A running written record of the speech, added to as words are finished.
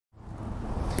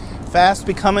Fast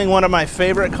becoming one of my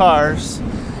favorite cars.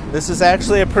 This is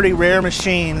actually a pretty rare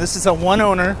machine. This is a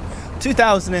one-owner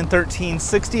 2013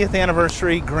 60th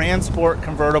anniversary Grand Sport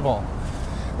convertible.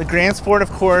 The Grand Sport, of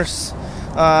course,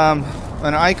 an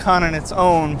icon in its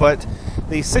own, but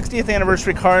the 60th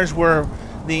anniversary cars were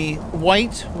the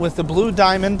white with the blue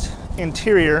diamond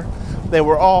interior. They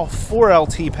were all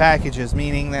 4LT packages,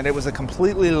 meaning that it was a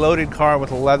completely loaded car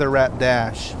with a leather wrapped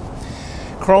dash.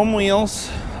 Chrome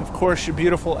wheels, of course, your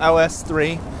beautiful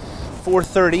LS3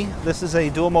 430. This is a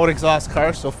dual mode exhaust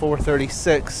car, so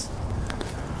 436.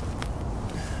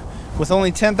 With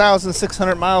only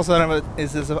 10,600 miles on it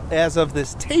as of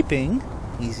this taping,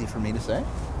 easy for me to say.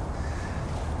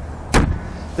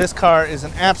 This car is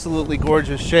in absolutely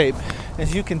gorgeous shape.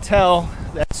 As you can tell,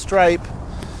 that stripe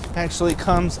actually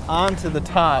comes onto the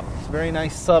top. It's a very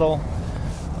nice subtle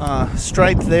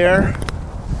stripe there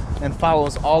and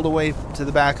follows all the way to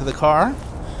the back of the car.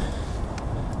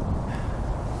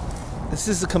 This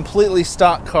is a completely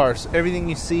stock car, so everything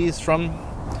you see is from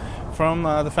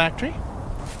the factory.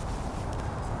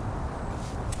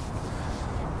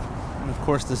 And of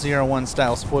course the 01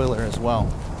 style spoiler as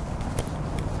well.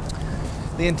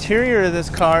 The interior of this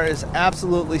car is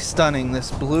absolutely stunning. This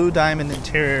blue diamond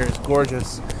interior is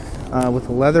gorgeous, with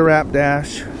a leather wrap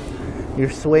dash, your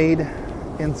suede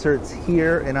inserts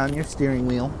here and on your steering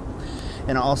wheel,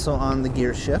 and also on the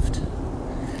gear shift.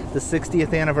 The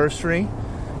 60th anniversary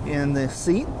in the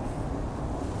seat,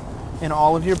 and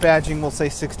all of your badging will say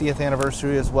 60th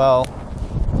anniversary as well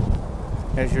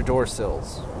as your door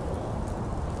sills.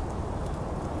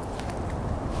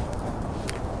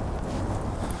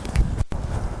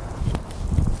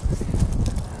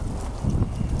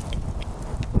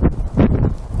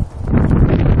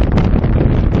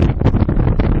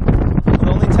 With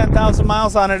only 10,000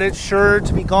 miles on it, it's sure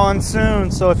to be gone soon.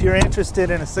 So if you're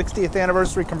interested in a 60th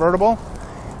anniversary convertible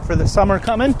for the summer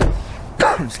coming,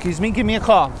 excuse me, give me a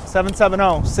call,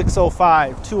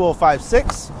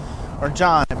 770-605-2056, or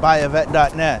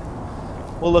john@buyavet.net.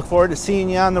 We'll look forward to seeing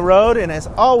you on the road, and as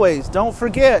always, don't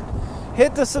forget,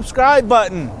 hit the subscribe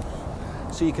button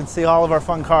so you can see all of our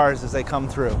fun cars as they come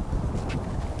through.